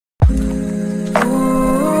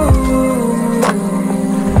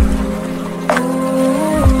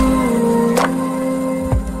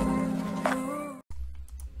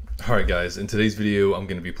guys, in today's video I'm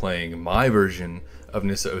going to be playing my version of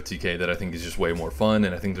Nissa OTK that I think is just way more fun,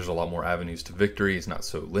 and I think there's a lot more avenues to victory. It's not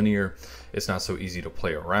so linear, it's not so easy to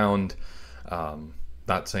play around.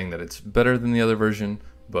 Not saying that it's better than the other version,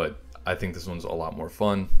 but I think this one's a lot more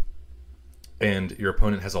fun, and your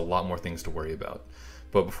opponent has a lot more things to worry about.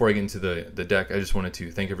 But before I get into the deck, I just wanted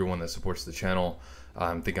to thank everyone that supports the channel.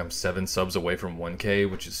 I think I'm 7 subs away from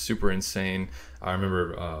 1K, which is super insane. I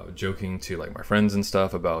remember joking to like my friends and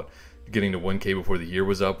stuff about getting to 1K before the year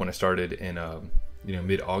was up when I started in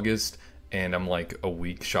mid-August, and I'm like a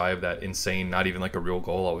week shy of that insane, not even like a real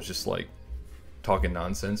goal. I was just like talking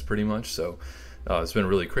nonsense pretty much. So it's been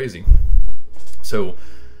really crazy. So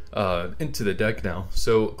into the deck now.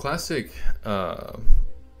 So classic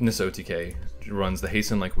Nissa OTK runs the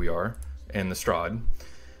Hasten like we are and the Strahd,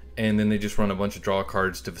 and then they just run a bunch of draw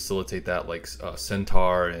cards to facilitate that, like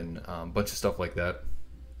Centaur and a bunch of stuff like that.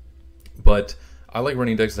 But I like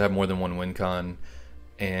running decks that have more than one win con,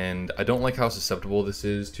 and I don't like how susceptible this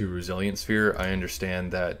is to Resilient Sphere. I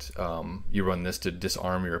understand that you run this to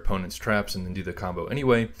disarm your opponent's traps and then do the combo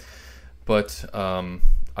anyway, but I'm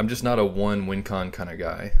just not a one win con kind of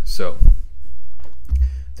guy. So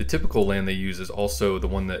the typical land they use is also the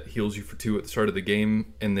one that heals you for 2 at the start of the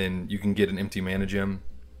game, and then you can get an empty mana gem,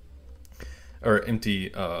 or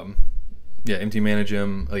empty mana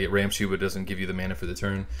gem. Like it ramps you but doesn't give you the mana for the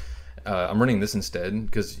turn. I'm running this instead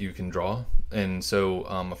because you can draw, and so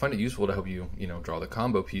I find it useful to help you, draw the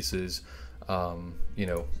combo pieces.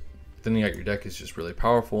 Thinning out your deck is just really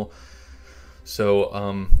powerful. So,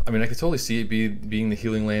 I mean, I could totally see it being the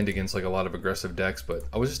healing land against like a lot of aggressive decks, but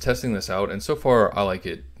I was just testing this out, and so far I like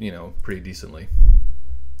it, pretty decently.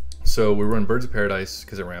 So we run Birds of Paradise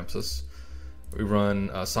because it ramps us. We run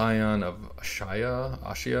Scion of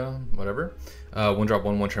Ashaya, whatever. 1-drop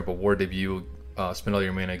 1/1 trample ward debut. Spend all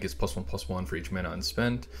your mana, gets +1/+1 for each mana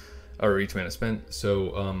unspent, or each mana spent.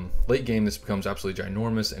 So late game this becomes absolutely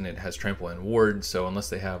ginormous, and it has trample and ward, so unless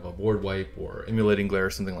they have a ward wipe or emulating glare or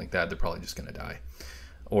something like that, they're probably just gonna die,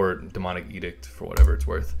 or demonic edict for whatever it's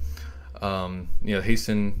worth.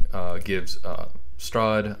 Hasten gives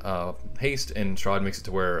Strahd haste, and Strahd makes it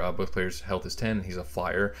to where both players' health is 10, and he's a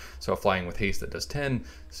flyer, so flying with haste that does 10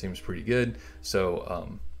 seems pretty good.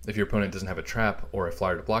 So if your opponent doesn't have a trap or a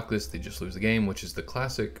flyer to block this, they just lose the game, which is the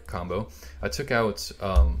classic combo. I took out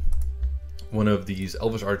one of these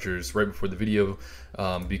Elvish archers right before the video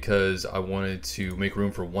because I wanted to make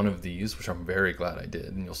room for one of these, which I'm very glad I did,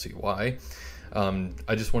 and you'll see why.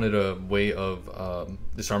 I just wanted a way of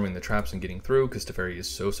disarming the traps and getting through, because Teferi is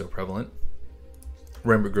so prevalent.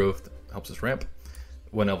 Rampant growth helps us ramp.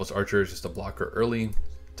 One Elvish archer is just a blocker early.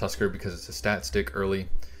 Tusker because it's a stat stick early.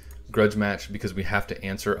 Grudge match because we have to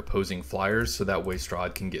answer opposing flyers, so that way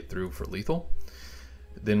Strahd can get through for lethal.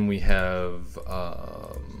 Then we have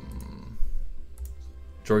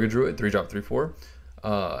Joraga Druid, 3-drop 3/4.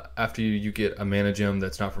 After you get a mana gem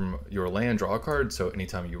that's not from your land, draw a card. So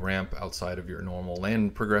anytime you ramp outside of your normal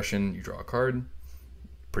land progression, you draw a card.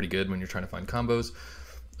 Pretty good when you're trying to find combos.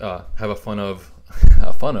 Have a fun of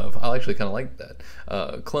I actually kind of like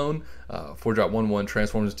that. Clone, 4-drop 1/1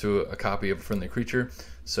 transforms into a copy of a friendly creature,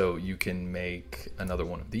 so you can make another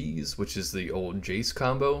one of these, which is the old Jace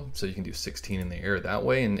combo. So you can do 16 in the air that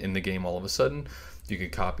way, and in the game all of a sudden you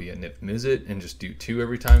could copy a Niv-Mizzet and just do 2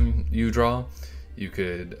 every time you draw. You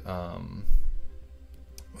could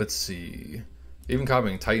let's see, even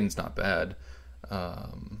copying Titan's not bad.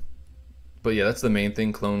 But yeah, that's the main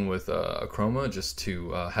thing. Clone with Akroma, just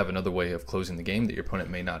to have another way of closing the game that your opponent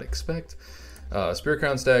may not expect.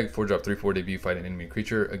 Spearcrown Stag, 4-drop 3/4 debut, fight an enemy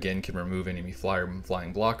creature. Again, can remove enemy flying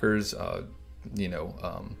blockers.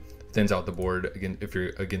 Thins out the board again if you're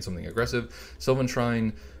against something aggressive. Sylvan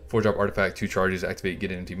Shrine, 4-drop artifact, 2 charges, activate,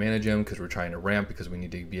 get an empty mana gem, because we're trying to ramp, because we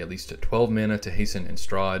need to be at least at 12 mana to Hasten and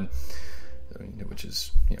Strahd, which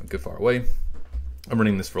is good far away. I'm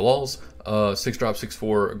running this for lulz. 6-drop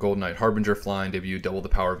 6/4 Goldnight Harbinger, flying debut, double the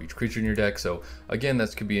power of each creature in your deck. So again,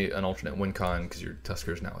 that could be an alternate win con, because your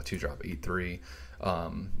Tusker is now a 2-drop 8/3.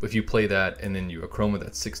 If you play that and then you Akroma,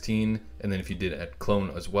 that's 16, and then if you did at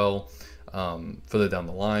Clone as well, further down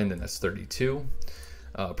the line, then that's 32.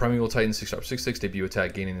 Primeval Titan, 6-drop 6/6 debut,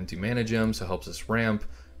 attack, gaining empty mana gem, so helps us ramp.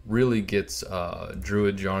 Really gets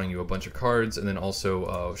Druid drawing you a bunch of cards, and then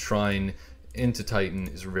also Shrine into Titan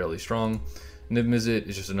is really strong. Niv-Mizzet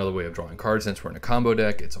is just another way of drawing cards. Since we're in a combo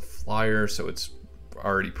deck, it's a flyer, so it's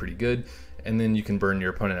already pretty good. And then you can burn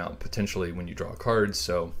your opponent out potentially when you draw cards,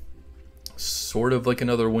 so sort of like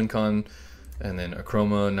another win con. And then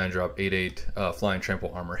Akroma, 9-drop 8/8 flying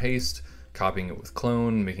trample armor haste, copying it with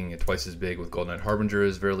Clone, making it twice as big with Goldnight Harbinger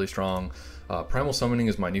is very strong. Primal Summoning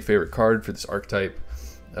is my new favorite card for this archetype.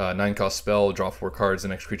 9 cost spell, draw 4 cards. The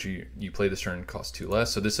next creature you play this turn costs 2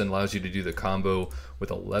 less. So this allows you to do the combo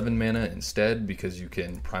with 11 mana instead, because you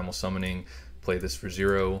can Primal Summoning, play this for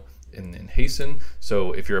 0, and then Hasten.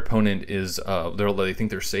 So if your opponent is, they think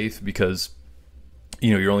they're safe because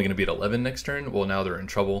you're only going to be at 11 next turn, well, now they're in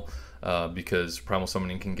trouble because Primal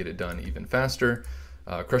Summoning can get it done even faster.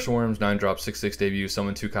 Crush the Wurms, 9-drop, 6/6 debut,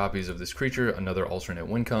 summon 2 copies of this creature, another alternate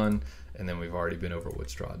win con, and then we've already been over what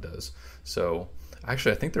Strahd does. So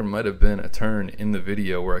actually, I think there might have been a turn in the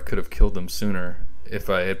video where I could have killed them sooner if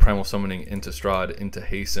I had Primal Summoning into Strahd, into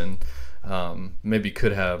Hasten. Maybe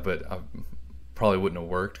could have, but I probably wouldn't have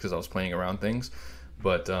worked because I was playing around things.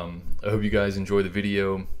 But I hope you guys enjoy the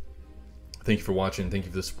video. Thank you for watching, thank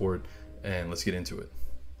you for the support, and let's get into it.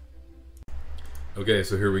 Okay,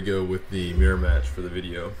 so here we go with the mirror match for the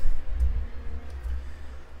video.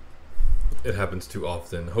 It happens too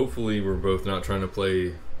often. Hopefully we're both not trying to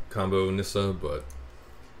play combo Nissa, but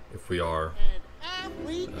if we are,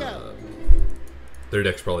 their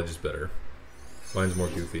deck's probably just better. Mine's more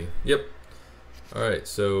goofy. Yep. Alright,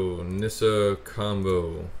 so Nissa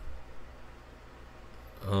combo.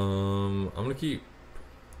 I'm gonna keep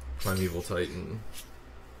Primeval Titan.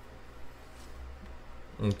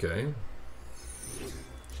 Okay.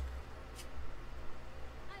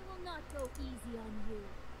 I will not go easy on you.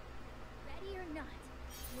 Ready or not,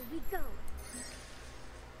 here we go.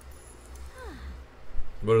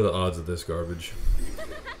 What are the odds of this garbage?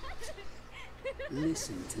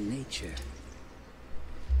 Listen to nature.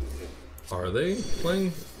 Are they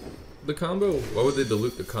playing the combo? Why would they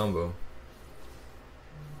dilute the combo?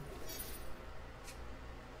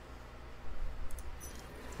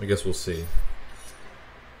 I guess we'll see.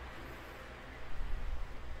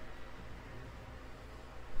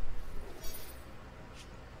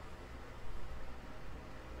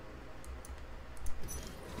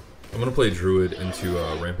 I'm gonna play Druid into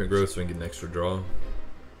Rampant Growth so I can get an extra draw.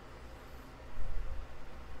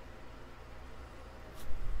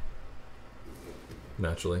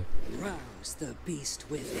 Naturally. Rouse the beast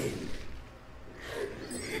within.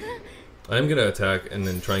 I'm gonna attack and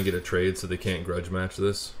then try and get a trade so they can't grudge match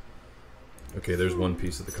this. Okay, there's one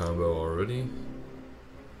piece of the combo already.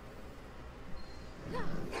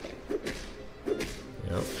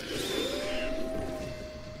 Yep.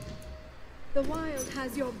 The wild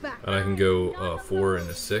has your back. And I can go 4 and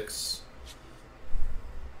a 6.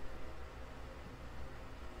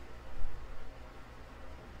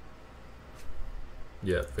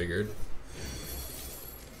 Yeah, figured.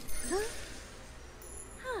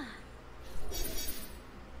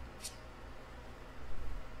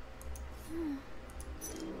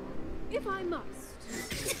 If I must.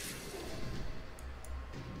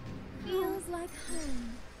 Feels like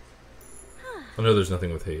home. I know there's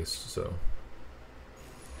nothing with haste, so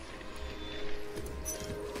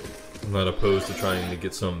I'm not opposed to trying to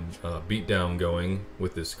get some beatdown going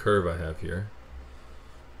with this curve I have here.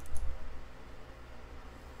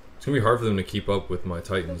 It's gonna be hard for them to keep up with my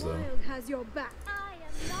Titans, though. Has your back. I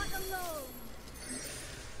am not alone.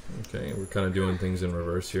 Okay, we're kind of doing things in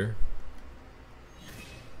reverse here.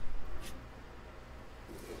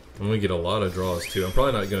 I'm gonna get a lot of draws too. I'm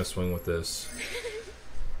probably not gonna swing with this,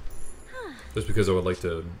 just because I would like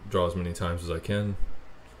to draw as many times as I can.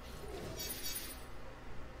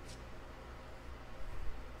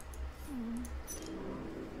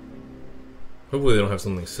 Hopefully they don't have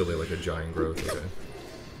something silly like a giant growth. Okay.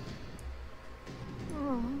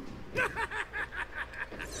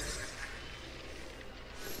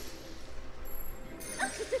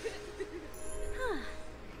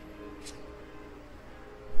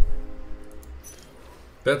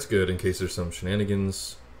 That's good in case there's some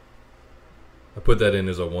shenanigans. I put that in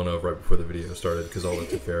as a 1-of right before the video started because all the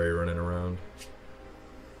Teferi running around.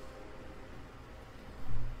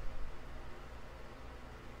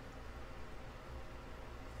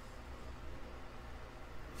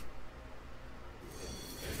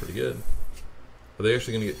 Pretty good. Are they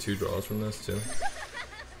actually going to get 2 draws from this too?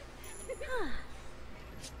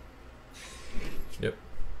 Yep.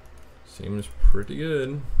 Seems pretty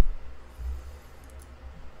good.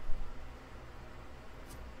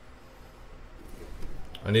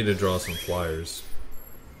 I need to draw some flyers.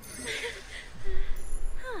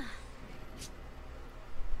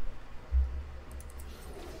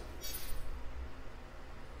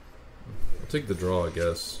 I'll take the draw, I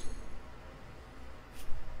guess.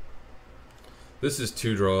 This is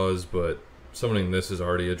 2 draws, but summoning this is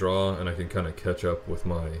already a draw, and I can kind of catch up with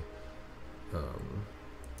my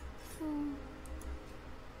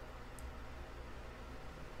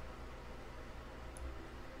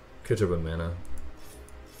catch up in mana.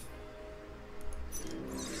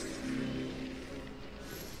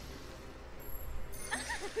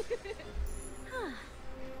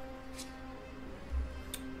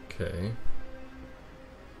 Okay.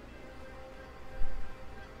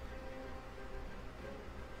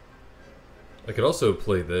 I could also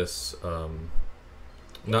play this,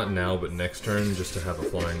 not now, but next turn, just to have a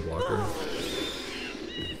flying blocker.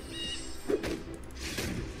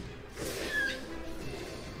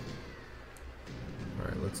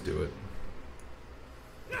 Alright, let's do it.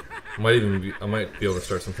 I might be able to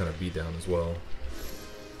start some kind of beatdown as well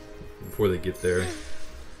before they get there,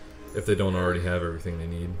 if they don't already have everything they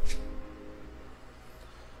need.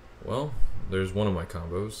 Well, there's one of my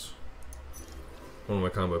combos. One of my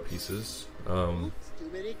combo pieces. Clone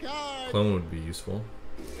would be useful.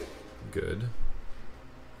 Good.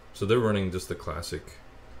 So they're running just the classic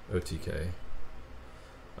OTK.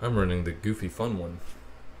 I'm running the goofy fun one.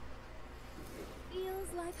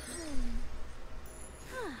 Feels like home.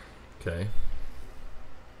 Okay.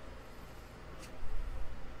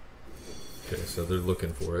 Okay, so they're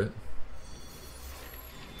looking for it.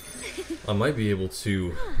 I might be able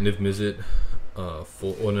to Niv-Mizzet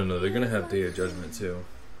full. Oh no, they're gonna have Day of Judgment too.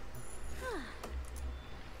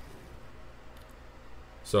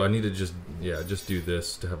 So I need to just do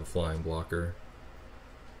this to have a flying blocker.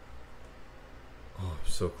 Oh,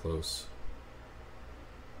 so close.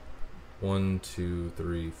 1, 2,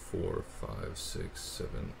 3, 4, 5, 6,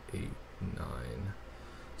 7, 8, 9.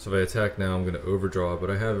 So if I attack now, I'm going to overdraw, but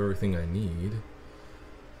I have everything I need.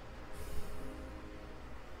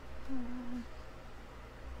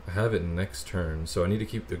 I have it next turn, so I need to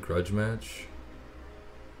keep the Grudge match.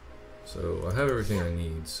 So I have everything I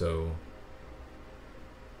need, so...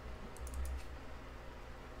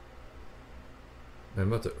 I'm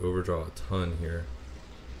about to overdraw a ton here.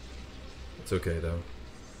 It's okay though.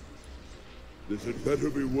 This had better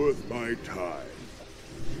be worth my time.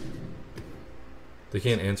 They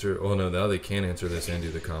can't answer. Oh no, now they can answer this and do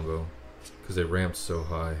the combo because they ramped so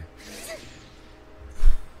high.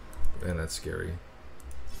 Man, that's scary.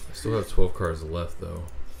 I still have 12 cards left though.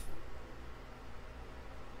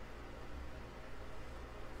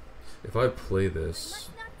 If I play this,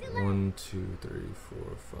 1, 2, 3, 4,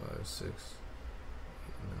 5, 6,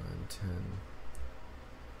 8, 9, 10.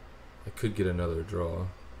 I could get another draw.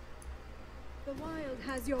 The wild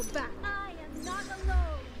has your back. I am not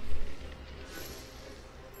alone.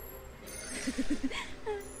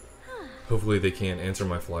 Hopefully they can't answer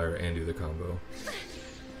my flyer and do the combo.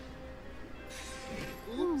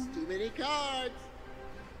 Oops, too many cards.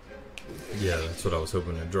 Yeah, that's what I was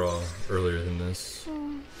hoping to draw earlier than this.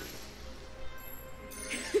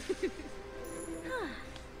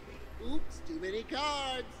 Oops, too many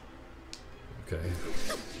cards. Okay.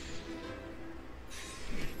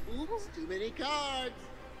 Oops, too many cards.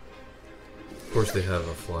 Of course they have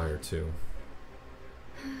a flyer too.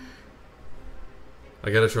 I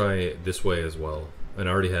gotta try it this way as well. And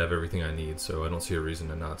I already have everything I need, so I don't see a reason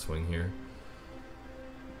to not swing here.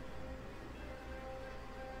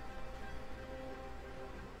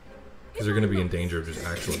 Because they're gonna be in danger of just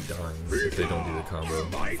actually dying if they don't do the combo.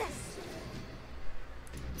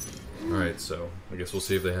 Alright, so I guess we'll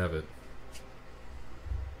see if they have it.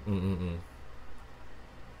 Do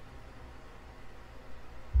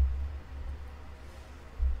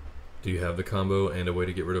you have the combo and a way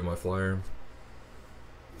to get rid of my flyer?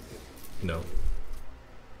 No.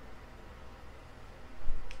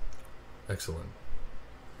 Excellent.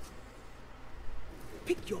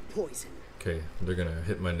 Pick your poison. Okay, they're gonna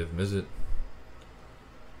hit my Niv-Mizzet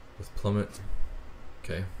with Plummet.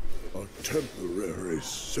 Okay. A temporary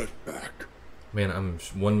setback. Man, I'm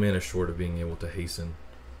 1 mana short of being able to hasten.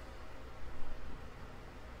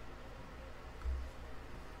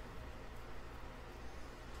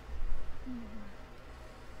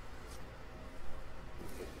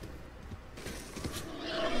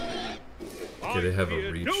 Okay, they have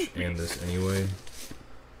a reach and this anyway.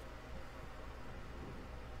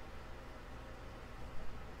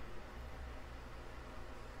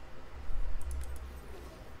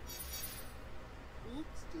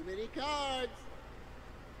 Oops, too many cards.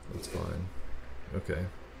 That's fine. Okay.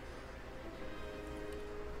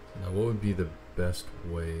 Now what would be the best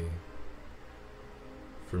way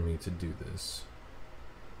for me to do this?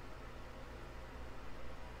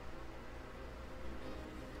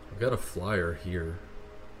 I've got a flyer here.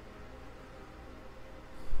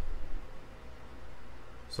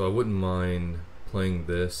 So I wouldn't mind playing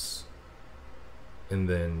this and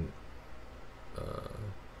then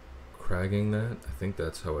cragging that. I think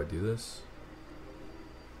that's how I do this.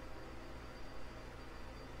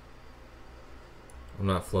 I'm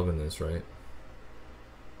not flubbing this, right?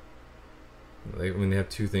 I mean, they have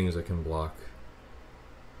two things that can block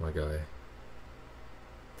my guy.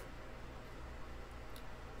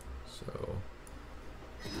 So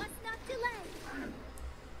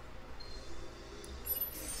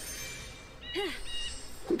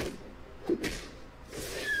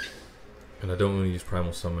And I don't want to use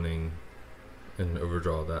Primal Summoning and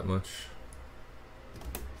overdraw that much.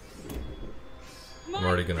 I'm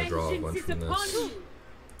already going to draw a bunch from this.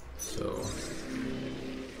 So,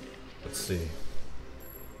 let's see.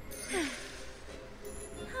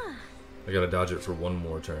 I gotta dodge it for one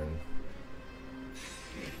more turn.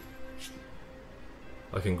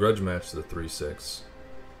 I can grudge match the 3/6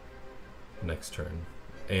 next turn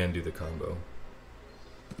and do the combo.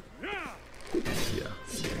 Yeah.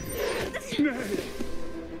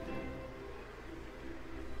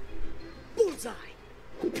 Bullseye.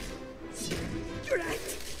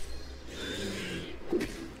 Direct.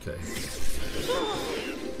 Okay.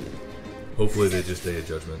 Hopefully they just Day of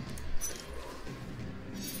Judgment.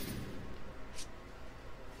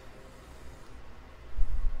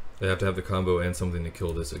 They have to have the combo and something to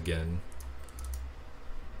kill this again.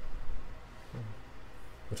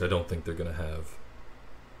 Which I don't think they're gonna have.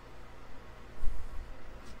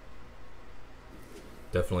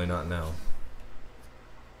 Definitely not now.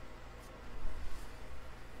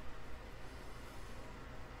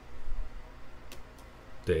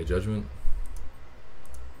 Day of Judgment.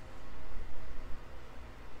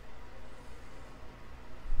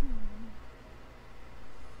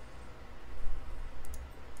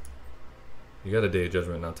 You got a Day of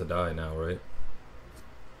Judgment not to die now, right?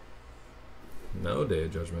 No Day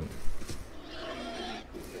of Judgment.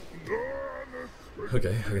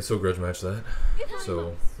 Okay, I can still grudge match that.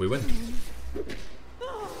 So, we win.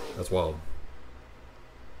 That's wild.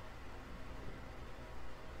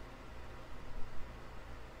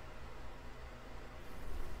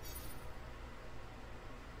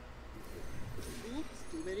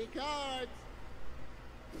 Oops, too many cards.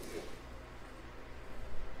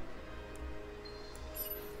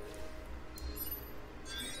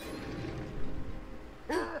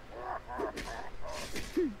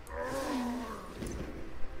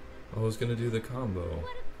 I was gonna do the combo.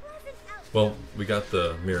 Well, we got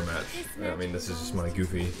the mirror match. I mean, this is just my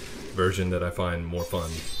goofy version that I find more fun,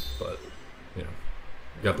 but, you know,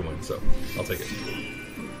 got the win, so I'll take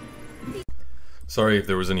it. Sorry if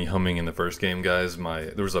there was any humming in the first game, guys.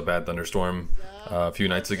 There was a bad thunderstorm a few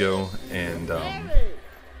nights ago, and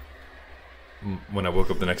when I woke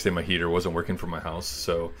up the next day, my heater wasn't working for my house,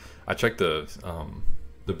 so I checked the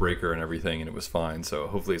breaker and everything, and it was fine. So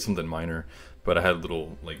hopefully it's something minor. But I had a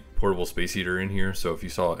little like portable space heater in here, so if you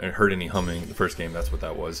saw and heard any humming the first game, that's what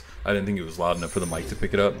that was. I didn't think it was loud enough for the mic to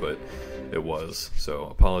pick it up, but it was. So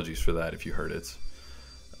apologies for that if you heard it.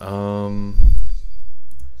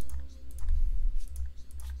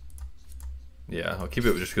 Yeah, I'll keep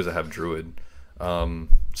it just because I have Druid.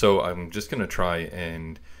 So I'm just gonna try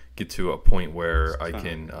and get to a point where I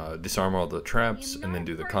can disarm all the traps and then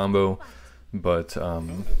do the combo, but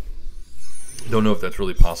don't know if that's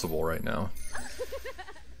really possible right now.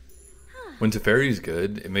 When Teferi's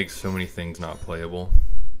good, it makes so many things not playable.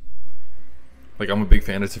 Like, I'm a big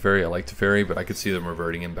fan of Teferi, I like Teferi, but I could see them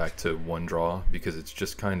reverting him back to one draw because it's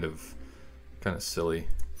just kind of silly.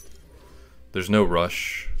 There's no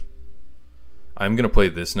rush. I'm gonna play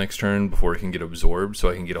this next turn before it can get absorbed, so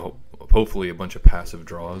I can get hopefully a bunch of passive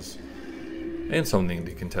draws and something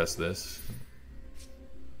to contest this.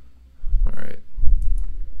 All right.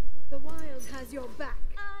 The wild has your back.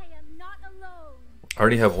 I am not alone. I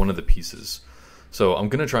already have one of the pieces, so I'm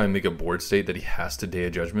gonna try and make a board state that he has to Day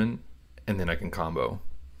of Judgment, and then I can combo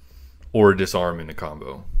or disarm in a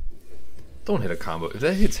combo. Don't hit a combo. If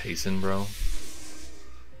that hits Hasten, bro.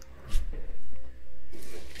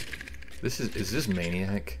 Is this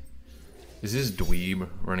Maniac? Is this Dweeb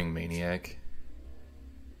running Maniac?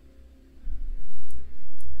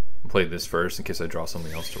 I'll play this first in case I draw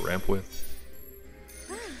something else to ramp with.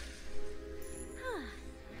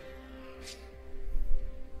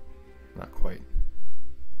 Not quite.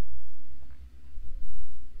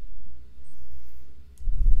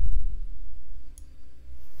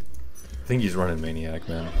 I think he's running Maniac,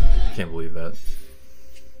 man. I can't believe that.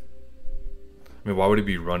 I mean, why would he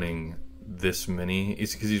be running this many?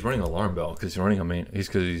 It's because he's running Alarm Bell. Because he's running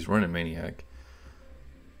he's running Maniac.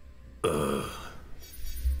 Ugh,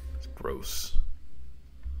 it's gross.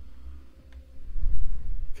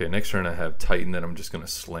 Okay, next turn I have Titan that I'm just gonna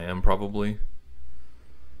slam probably.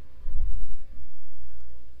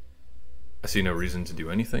 I see no reason to do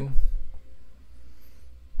anything.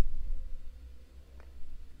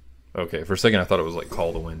 Okay, for a second I thought it was like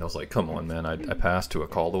Call the Wind. I was like, come on, man. I passed to a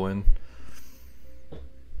Call the Wind.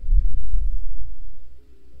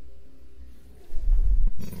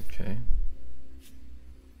 Okay.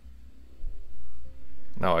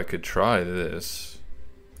 Now I could try this.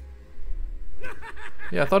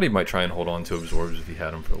 Yeah, I thought he might try and hold on to absorbs if he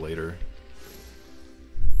had them for later.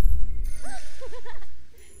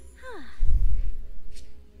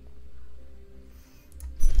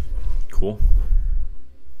 Cool.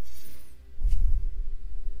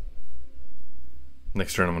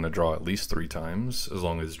 Next turn I'm going to draw at least 3 times, as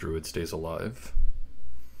long as Druid stays alive.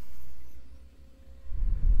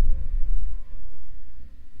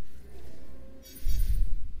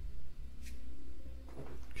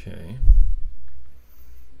 Okay.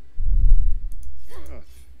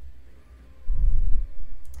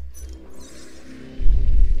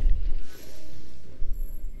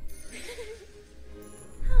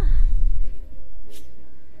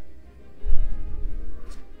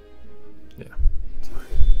 Yeah.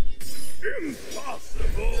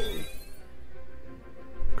 Impossible!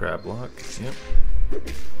 Grab block, yep.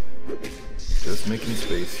 Just making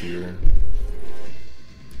space here.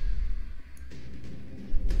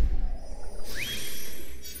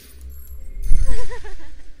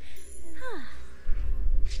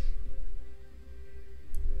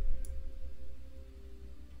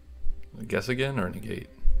 Guess again or negate?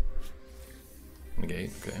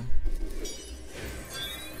 Negate, okay.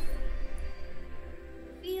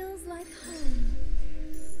 Feels like home.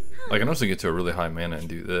 I can also get to a really high mana and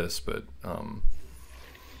do this, but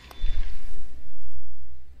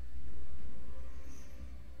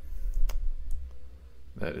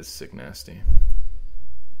that is sick nasty.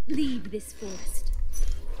 Leave this forest.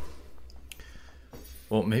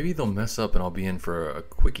 Well, maybe they'll mess up and I'll be in for a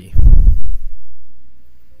quickie.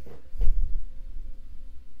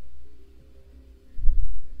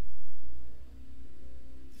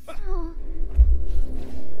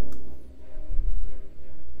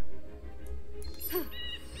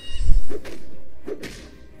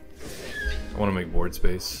 I want to make board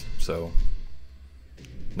space, so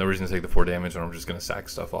no reason to take the 4 damage when I'm just going to sack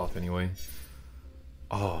stuff off anyway.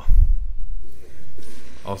 Oh.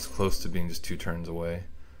 I was close to being just 2 turns away.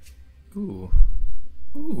 Ooh.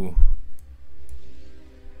 Ooh.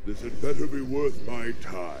 This had better be worth my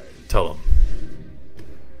time. Tell him.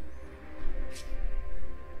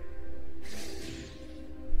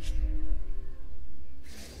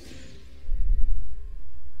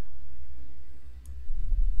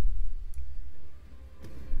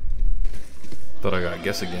 Thought I got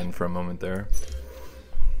guess again for a moment there.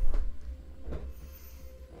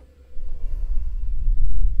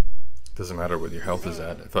 Doesn't matter what your health is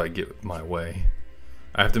at if I get my way.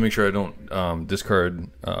 I have to make sure I don't discard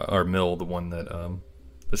or mill the one that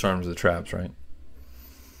disarms the traps, right?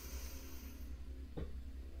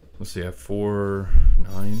 Let's see, I have 4,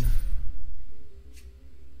 9.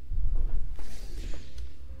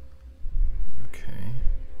 Okay.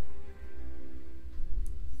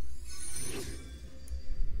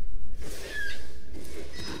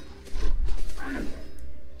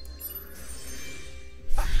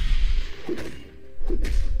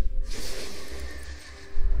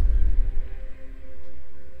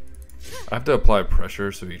 I have to apply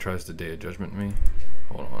pressure so he tries to Day of Judgment me.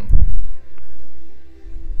 Hold on.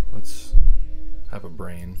 Let's have a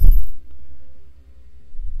brain.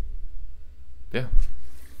 Yeah.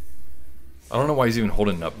 I don't know why he's even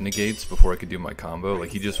holding up negates before I could do my combo.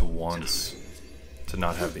 Like, he just wants to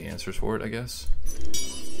not have the answers for it, I guess.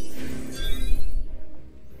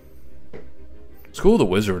 School of the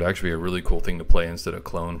Wizard would actually be a really cool thing to play instead of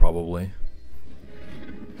Clone, probably.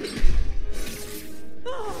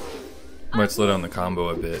 Might slow down the combo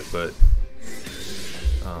a bit, but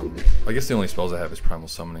I guess the only spells I have is Primal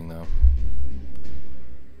Summoning, though.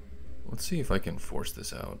 Let's see if I can force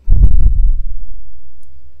this out.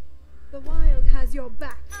 The wild has your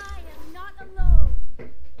back. I am not alone.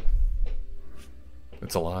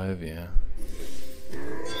 It's alive, yeah.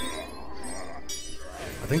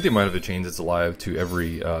 I think they might have changed its alive to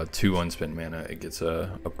every 2 unspent mana it gets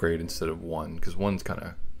a upgrade instead of 1, because 1's kind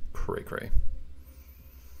of cray-cray.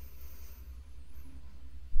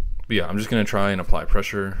 But yeah, I'm just going to try and apply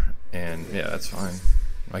pressure, and yeah, that's fine.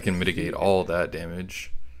 I can mitigate all that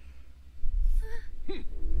damage.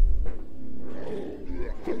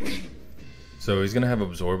 So he's going to have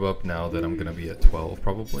Absorb up now that I'm going to be at 12,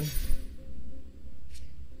 probably.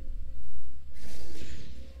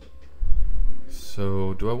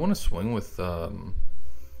 So, do I want to swing with Old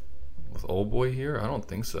Boy here? I don't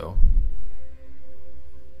think so.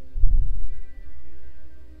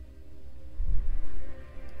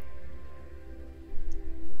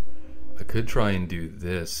 I could try and do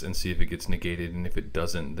this and see if it gets negated, and if it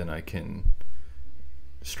doesn't, then I can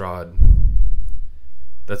Strahd.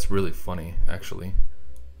 That's really funny, actually.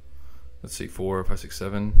 Let's see, 4, 5, 6,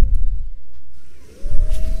 7.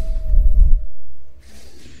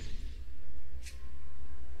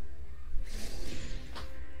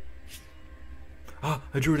 Ah,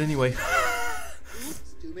 I drew it anyway.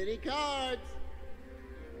 Oops, too many cards.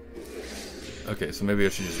 Okay, so maybe I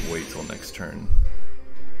should just wait till next turn.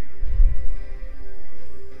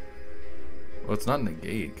 Well, it's not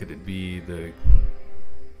negate. Could it be the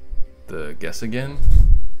guess again?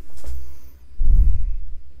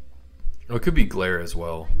 Oh, it could be glare as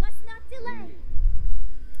well. I must not delay.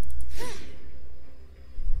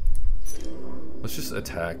 Let's just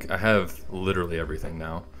attack. I have literally everything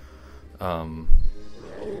now. I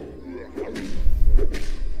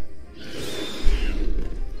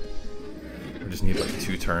just need like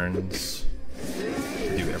 2 turns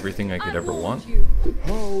to do everything I could ever want.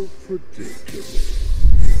 How predictable.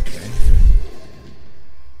 Okay.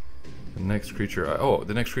 The next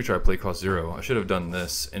creature I play costs 0. I should have done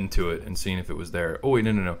this into it and seen if it was there. Oh wait,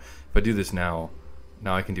 no. If I do this now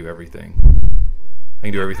I can do everything. I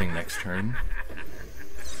can do everything next turn.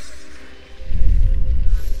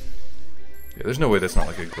 Yeah, there's no way that's not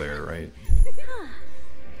like a glare, right?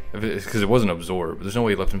 Because it wasn't absorbed. There's no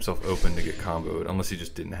way he left himself open to get comboed unless he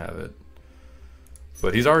just didn't have it.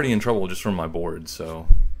 But he's already in trouble just from my board, so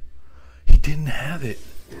he didn't have it.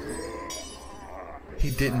 He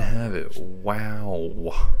didn't have it. Wow.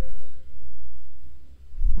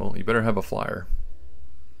 Well, you better have a flyer.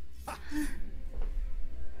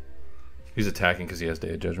 He's attacking because he has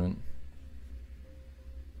Day of Judgment.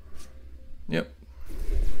 Yep.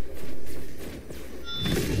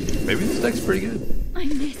 Maybe this deck's pretty good. I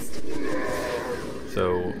missed.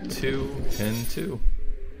 So 2 and 2.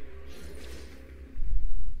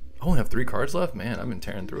 I only have 3 cards left. Man, I've been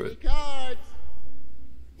tearing through it. Cards.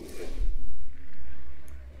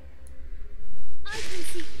 I can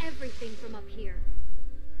see everything from up here.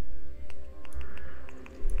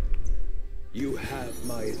 You have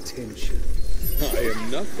my attention. I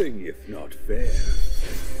am nothing if not fair.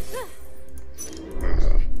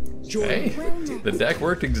 Hey, the deck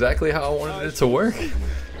worked exactly how I wanted it to work.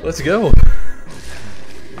 Let's go.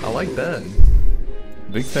 I like that.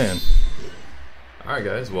 Big fan. Alright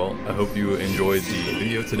guys, well, I hope you enjoyed the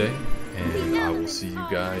video today, and I will see you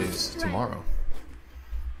guys tomorrow.